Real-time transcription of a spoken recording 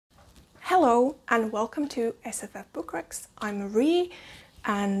Hello and welcome to SFF Bookrex. I'm Marie,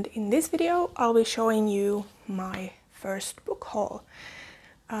 and in this video I'll be showing you my first book haul.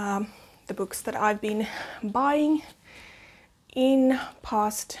 The books that I've been buying in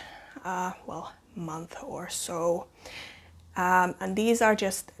past month or so. And these are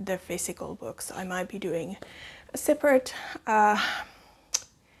just the physical books. I might be doing a separate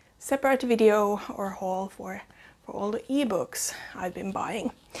video or haul for all the ebooks I've been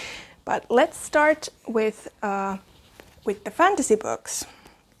buying. But let's start with the fantasy books.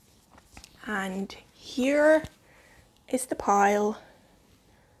 And here is the pile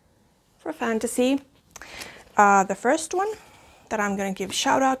for fantasy. The first one that I'm going to give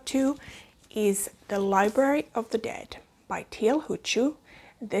shout out to is The Library of the Dead by T.L. Huchu.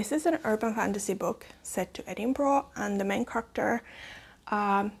 This is an urban fantasy book set to Edinburgh, and the main character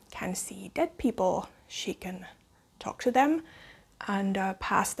can see dead people. She can talk to them and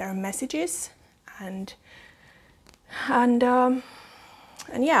pass their messages, and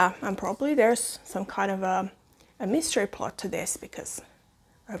probably there's some kind of a mystery plot to this, because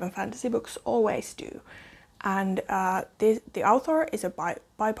urban fantasy books always do. And the author is a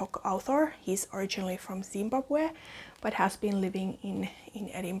BIPOC author. He's originally from Zimbabwe, but has been living in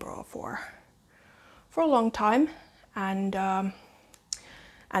Edinburgh for a long time. And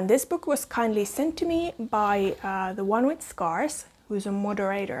this book was kindly sent to me by the One with Scars, who's a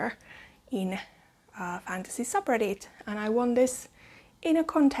moderator in fantasy subreddit, and I won this in a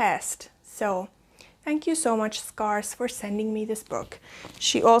contest. So thank you so much, Scars, for sending me this book.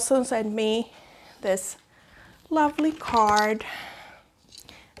 She also sent me this lovely card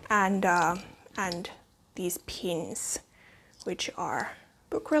and these pins, which are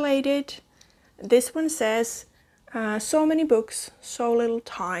book related. This one says, so many books, so little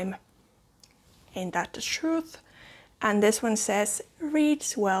time. Ain't that the truth? And this one says,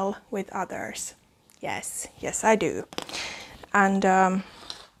 reads well with others. Yes, I do. And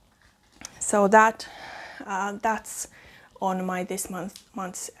so that's on my this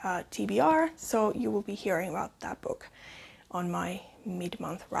month's TBR. So you will be hearing about that book on my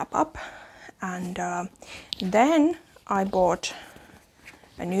mid-month wrap-up. And then I bought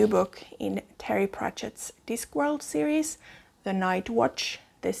a new book in Terry Pratchett's Discworld series, The Night Watch.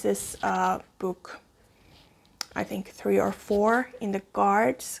 This is book, I think, 3 or 4 in the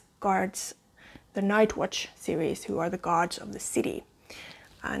guards the Night Watch series, who are the guards of the city.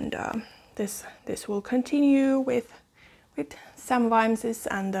 And this will continue with Sam Vimes's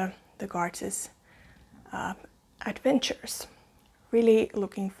and the guards' adventures. Really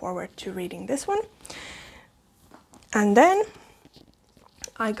looking forward to reading this one. And then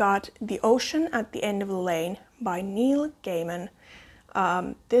I got The Ocean at the End of the Lane by Neil Gaiman.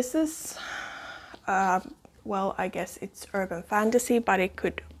 This is, well, I guess it's urban fantasy, but it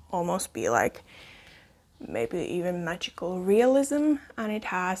could almost be like maybe even magical realism. And it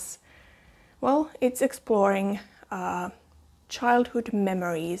has, well, it's exploring childhood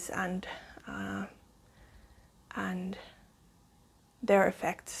memories and their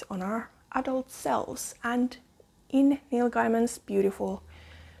effects on our adult selves, and in Neil Gaiman's beautiful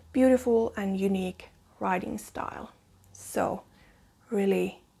and unique writing style. So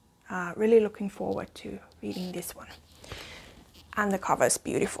really looking forward to reading this one. And the cover is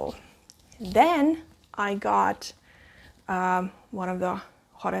beautiful. Then I got one of the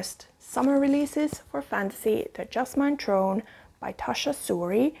hottest summer releases for fantasy, The Jasmine Throne by Tasha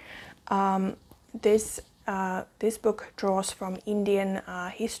Suri. This book draws from Indian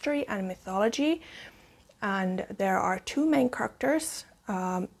history and mythology, and there are 2 main characters.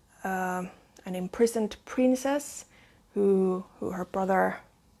 An imprisoned princess who her brother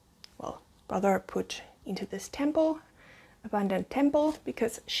put into this temple, abandoned temple,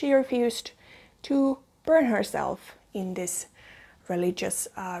 because she refused to burn herself in this religious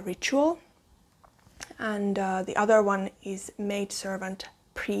ritual. And the other one is maidservant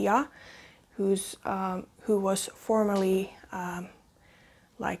Priya, who was formerly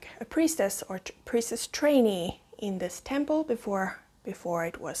like a priestess or priestess trainee in this temple before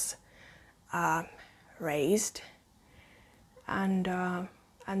it was raised, and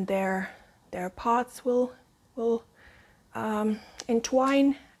their paths will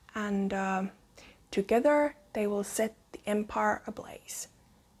entwine, and together they will set the empire ablaze.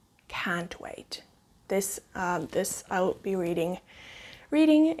 Can't wait. This I'll be reading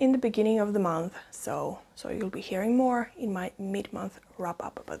in the beginning of the month, so you'll be hearing more in my mid-month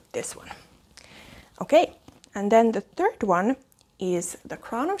wrap-up about this one. Okay, and then the third one is The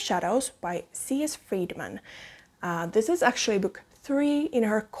Crown of Shadows by C.S. Friedman. This is actually book 3 in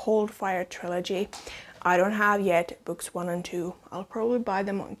her Cold Fire trilogy. I don't have yet books 1 and 2. I'll probably buy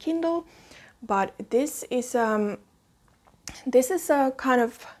them on Kindle, but this is a kind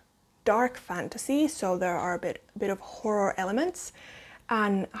of dark fantasy, so there are a bit of horror elements.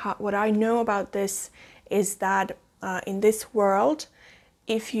 And what I know about this is that in this world,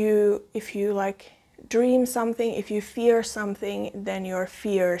 if you like dream something, if you fear something, then your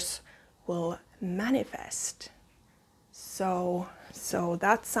fears will manifest. So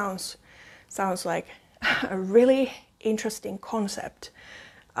that sounds like a really interesting concept.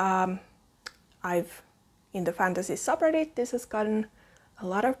 In the fantasy subreddit, this has gotten a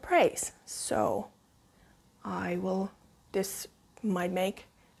lot of praise, so this might make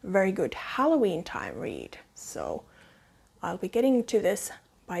a very good Halloween time read. So I'll be getting to this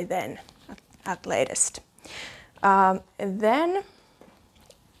by then, at latest. And then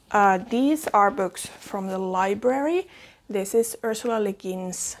these are books from the library. This is Ursula Le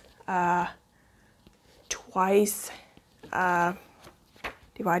Guin's Twice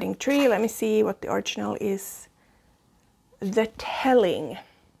Dividing Tree. Let me see what the original is. The Telling.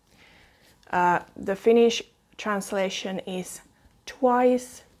 The Finnish translation is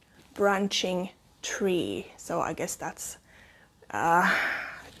Twice Branching Tree. So I guess that's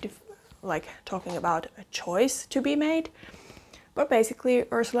like talking about a choice to be made. But basically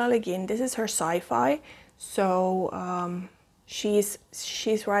Ursula Le Guin, this is her sci-fi. So she's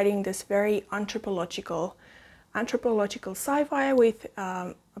writing this very anthropological sci-fi with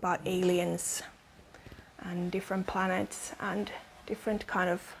about aliens and different planets and different kind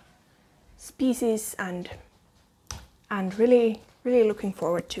of species, and really looking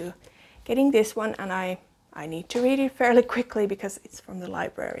forward to getting this one. And I need to read it fairly quickly because it's from the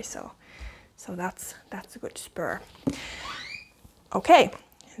library, so that's a good spur. Okay,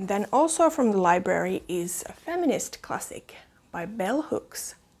 and then also from the library is a feminist classic by Bell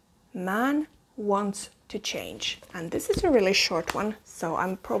Hooks, Man Wants to Change. And this is a really short one, so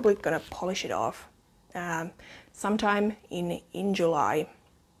I'm probably gonna polish it off sometime in July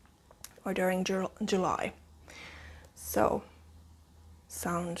or during July. So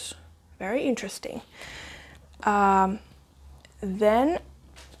sounds very interesting. Then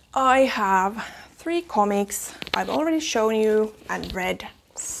I have 3 comics. I've already shown you and read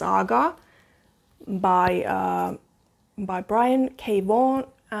Saga by Brian K. Vaughn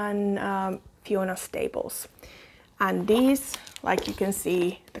and Fiona Staples. And these, like you can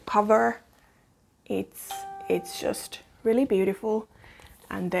see, the cover, it's just really beautiful.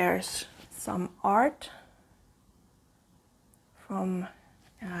 And there's some art from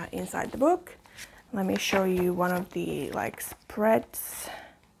inside the book. Let me show you one of the like spreads.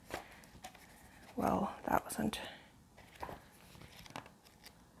 Well, that wasn't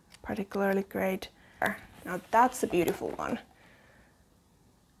particularly great. Now that's a beautiful one.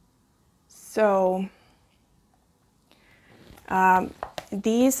 So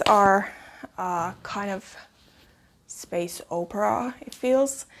these are kind of space opera, it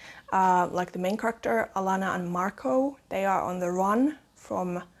feels. Like the main character, Alana and Marco, they are on the run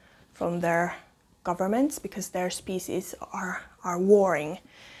from their governments because their species are warring,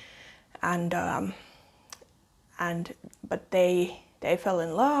 but they fell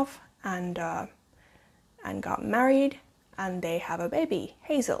in love and got married, and they have a baby,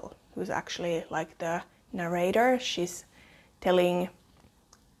 Hazel, who's actually like the narrator. She's telling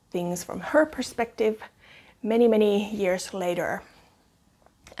things from her perspective many years later.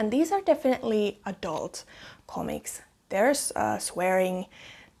 And these are definitely adult comics. There's swearing,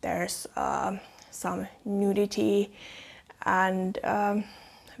 there's some nudity, and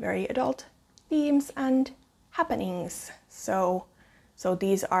very adult themes and happenings. So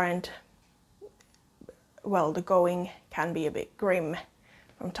these aren't, well, the going can be a bit grim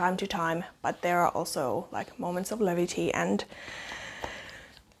from time to time, but there are also like moments of levity and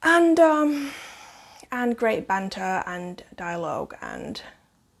great banter and dialogue, and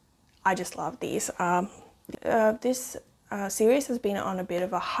I just love these. This series has been on a bit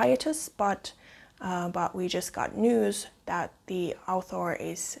of a hiatus, but we just got news that the author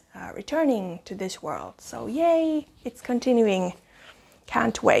is returning to this world. So yay, it's continuing.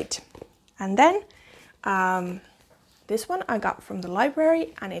 Can't wait. And then this one I got from the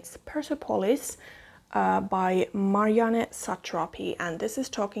library, and it's Persepolis by Marjane Satrapi, and this is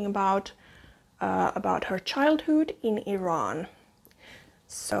talking about her childhood in Iran.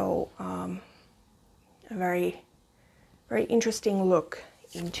 So a very interesting look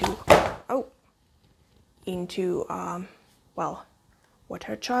into well, what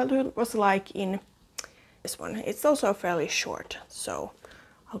her childhood was like in this one. It's also fairly short, so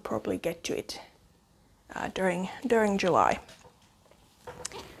I'll probably get to it during July.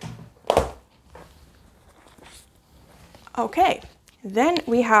 Okay, then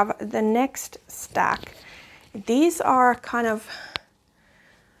we have the next stack. These are kind of,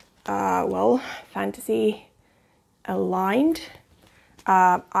 well, fantasy aligned.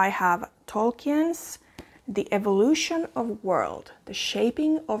 I have Tolkien's The Evolution of World, The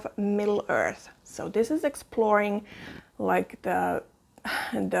Shaping of Middle-earth. So this is exploring like the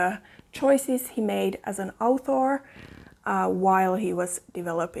choices he made as an author while he was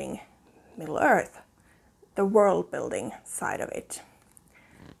developing Middle-earth, the world building side of it.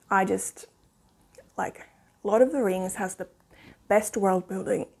 I just like Lord of the Rings has the best world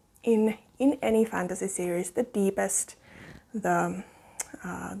building in any fantasy series, the deepest, the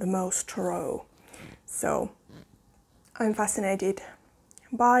most thorough. So I'm fascinated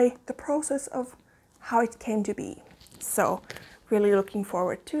by the process of how it came to be. So really looking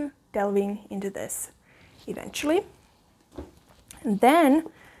forward to delving into this eventually. And then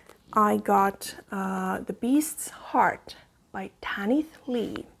I got The Beast's Heart by Tanith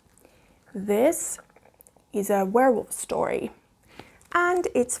Lee. This is a werewolf story and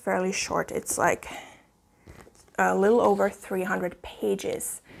it's fairly short. It's like a little over 300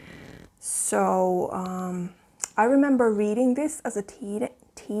 pages. So I remember reading this as a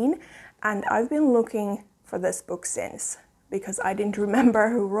teen and I've been looking for this book since because I didn't remember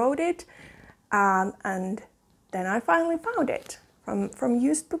who wrote it, and then I finally found it from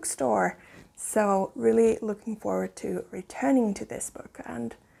used bookstore. So really looking forward to returning to this book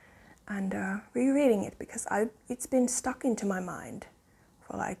and rereading it because it's been stuck into my mind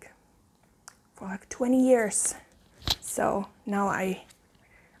for like 20 years. So now I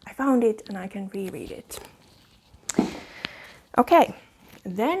found it and I can reread it. Okay,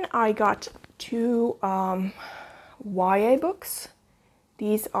 then I got two YA books.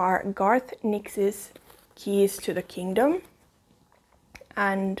 These are Garth Nix's Keys to the Kingdom.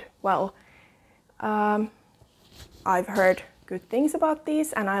 And well, I've heard good things about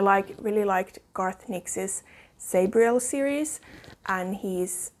these, and I really liked Garth Nix's Sabriel series, and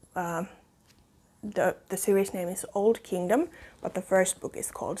he's the series name is Old Kingdom, but the first book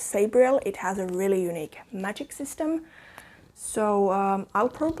is called Sabriel. It has a really unique magic system. So I'll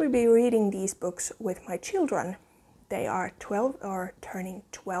probably be reading these books with my children. They are 12 or turning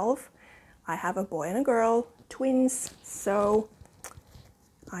 12. I have a boy and a girl, twins, so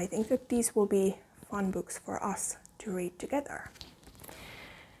I think that these will be fun books for us to read together.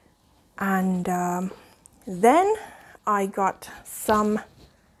 And then I got some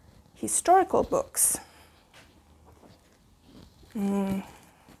historical books.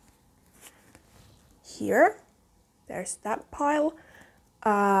 Here, there's that pile.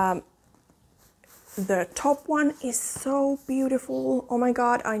 The top one is so beautiful. Oh my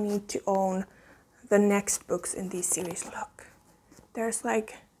god, I need to own the next books in this series. Look, there's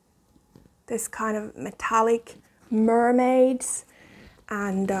like this kind of metallic mermaids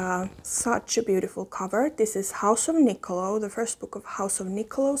and such a beautiful cover. This is House of Niccolo, the first book of House of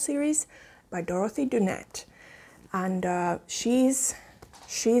Niccolo series by Dorothy Dunnett. And she's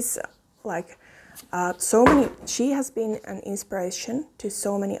like she has been an inspiration to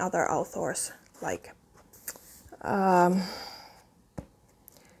so many other authors, like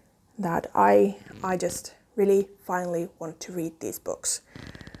that I just really finally want to read these books.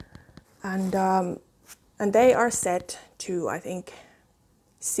 And they are set to, I think,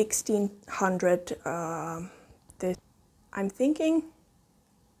 1600. I'm thinking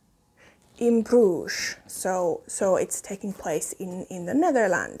in Bruges, so it's taking place in the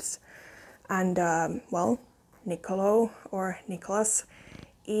Netherlands. And well, Niccolo or Nicholas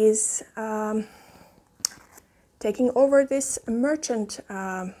is taking over this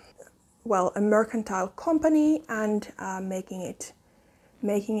a mercantile company and making it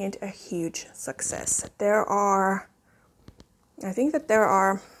a huge success. I think that there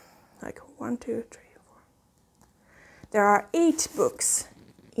are like 1, 2, 3, 4. There are 8 books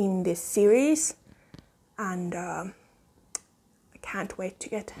in this series, and I can't wait to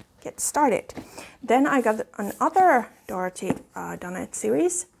get started. Then I got another Dorothy Dunnett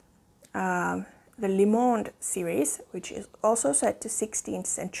series, the Lymond series, which is also set to 16th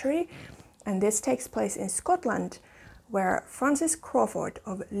century, and this takes place in Scotland, where Francis Crawford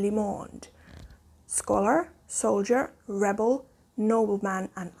of Lymond, scholar, soldier, rebel, nobleman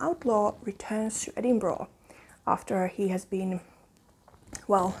and outlaw, returns to Edinburgh after he has been,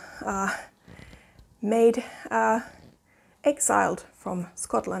 made exiled from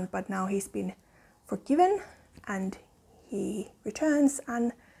Scotland, but now he's been forgiven and he returns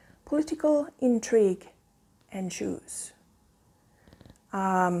and political intrigue ensues.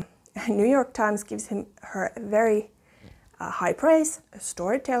 New York Times gives her very high praise, a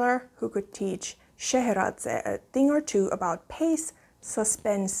storyteller who could teach Scheherazade a thing or two about pace,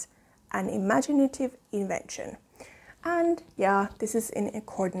 suspense, and imaginative invention. And yeah, this is in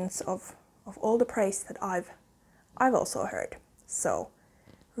accordance of all the praise that I've also heard. So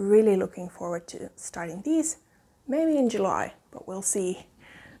really looking forward to starting these, maybe in July, but we'll see.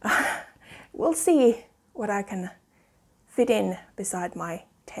 We'll see what I can fit in beside my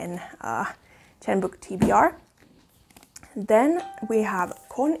 10 book TBR. Then we have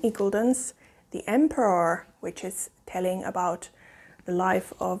Conn Iggulden's The Emperor, which is telling about the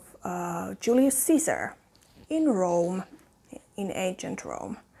life of Julius Caesar in Rome, in ancient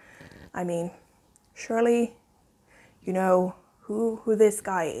Rome. I mean, surely you know who this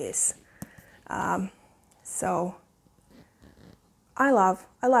guy is. So I love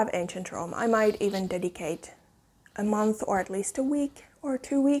ancient Rome. I might even dedicate a month or at least a week or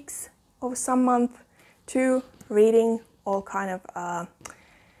 2 weeks of some month to reading all kind of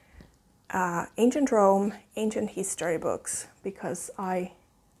ancient Rome, ancient history books, because I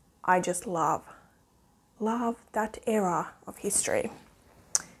just love that era of history.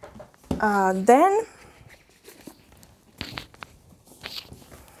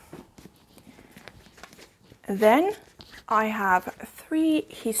 Then I have 3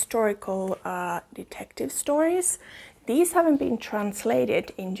 historical detective stories. These haven't been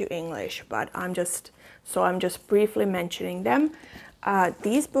translated into English, but I'm just briefly mentioning them.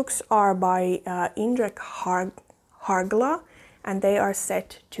 These books are by Indrek Hargla, and they are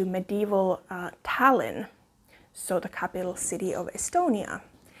set to medieval Tallinn, so the capital city of Estonia,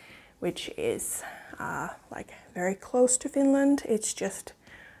 which is like very close to Finland. It's just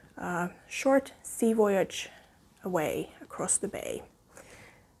a short sea voyage away across the bay,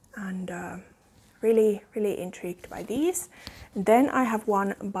 and really intrigued by these. And then I have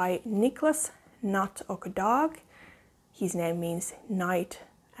one by Niklas Natt och Dag. His name means night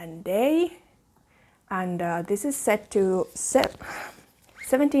and day, and this is set to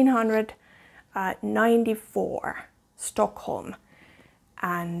 1794 Stockholm,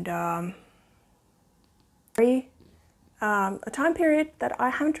 and a time period that I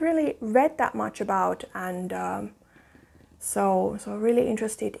haven't really read that much about, and so really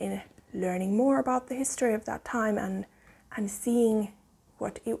interested in learning more about the history of that time and seeing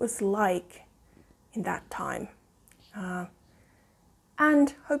what it was like in that time,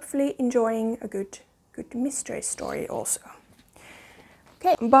 and hopefully enjoying a good mystery story also.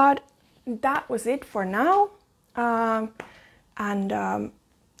 Okay, but that was it for now, and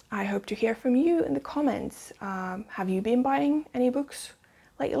I hope to hear from you in the comments. Have you been buying any books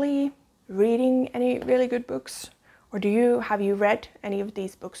lately? Reading any really good books? Or have you read any of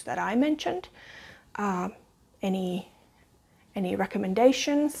these books that I mentioned? Any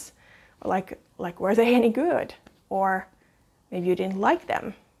recommendations? Or like were they any good? Or maybe you didn't like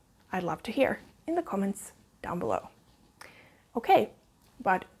them? I'd love to hear in the comments down below. Okay,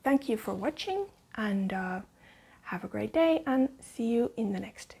 but thank you for watching, and have a great day, and see you in the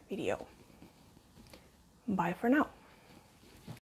next video. Bye for now.